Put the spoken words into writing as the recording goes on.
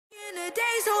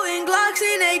Days holding Glocks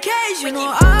and AKs, you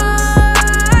know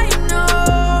I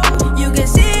know. You can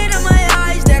see it in my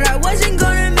eyes that I wasn't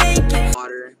gonna make it.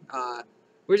 Water.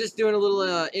 We're just doing a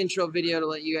little intro video to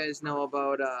let you guys know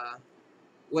about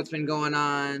what's been going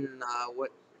on, what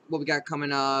we got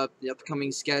coming up, the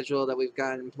upcoming schedule that we've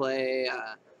got in play,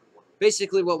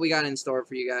 basically what we got in store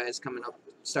for you guys coming up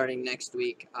starting next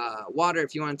week. Water,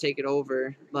 if you want to take it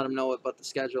over, let them know about the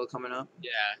schedule coming up.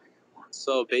 Yeah.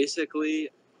 So basically,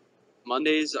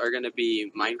 Mondays are going to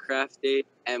be Minecraft Day,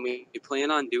 and we plan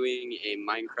on doing a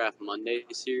Minecraft Monday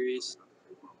series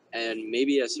and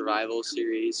maybe a survival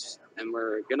series, and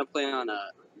we're going to plan on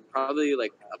probably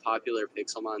like a popular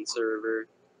Pixelmon server,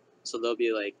 so there'll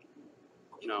be like,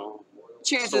 you know,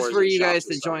 Chances for you guys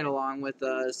to join along with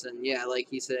us, and yeah, like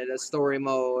he said, a story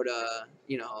mode,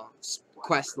 you know,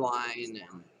 quest line,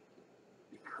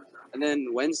 and then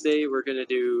Wednesday we're going to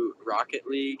do Rocket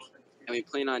League, and we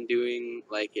plan on doing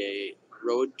like a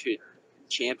Road to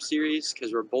Champ series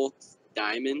because we're both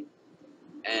Diamond,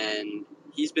 and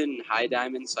he's been High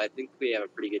Diamond, so I think we have a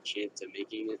pretty good chance of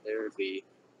making it there if we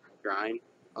grind.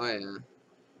 Oh yeah.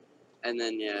 And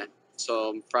then yeah,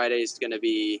 so Friday's gonna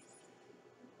be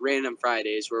Random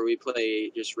Fridays where we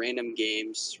play just random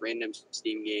games, random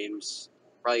Steam games.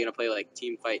 Probably gonna play like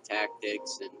Team Fight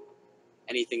Tactics and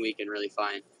anything we can really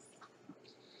find.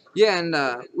 Yeah, and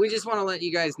we just want to let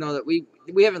you guys know that we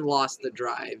haven't lost the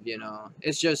drive, you know.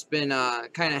 It's just been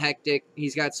kind of hectic.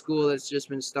 He's got school that's just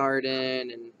been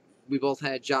starting, and we both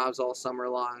had jobs all summer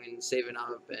long and saving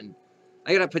up. And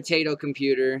I got a potato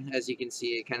computer, as you can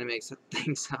see. It kind of makes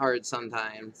things hard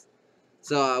sometimes.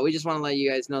 So we just want to let you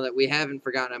guys know that we haven't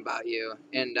forgotten about you.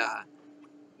 And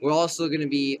we're also going to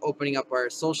be opening up our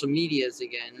social medias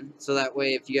again, so that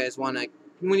way if you guys want to,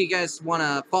 when you guys want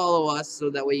to follow us,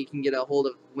 so that way you can get a hold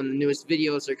of when the newest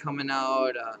videos are coming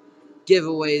out,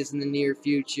 giveaways in the near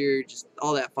future, just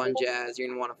all that fun jazz. You're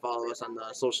going to want to follow us on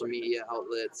the social media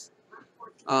outlets.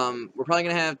 We're probably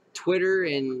going to have Twitter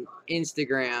and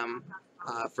Instagram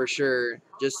for sure,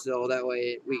 just so that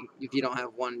way if you don't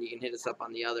have one, you can hit us up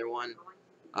on the other one.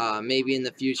 Maybe in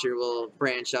the future we'll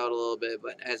branch out a little bit,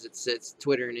 but as it sits,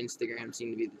 Twitter and Instagram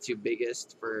seem to be the two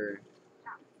biggest for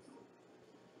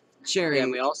sharing. Yeah,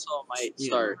 and we also might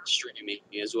start streaming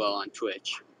as well on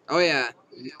Twitch. Oh yeah,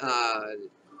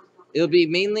 it'll be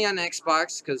mainly on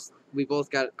Xbox because we both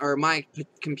got, or my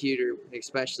computer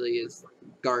especially is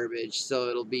garbage, so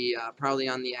it'll be probably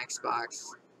on the Xbox.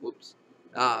 Whoops,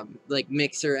 like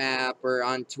Mixer app or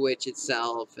on Twitch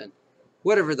itself, and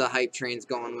whatever the hype train's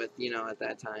going with, you know, at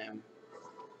that time.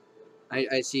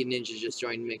 I see Ninja just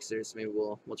joined Mixer, so maybe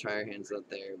we'll try our hands out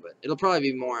there, but it'll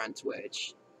probably be more on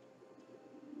Twitch.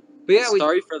 But yeah,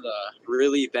 sorry for the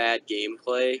really bad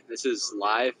gameplay. This is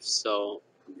live, so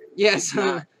yes,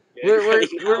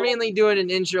 we're mainly doing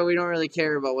an intro. We don't really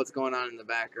care about what's going on in the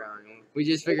background. We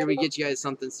just figured we'd get you guys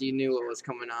something so you knew what was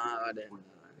coming on, and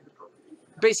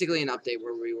basically an update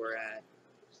where we were at.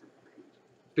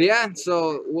 But yeah,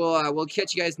 so we'll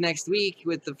catch you guys next week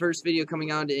with the first video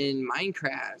coming out in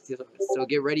Minecraft. So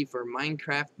get ready for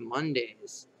Minecraft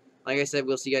Mondays. Like I said,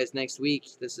 we'll see you guys next week.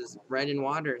 This is Red and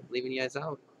Water leaving you guys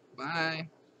out. Bye.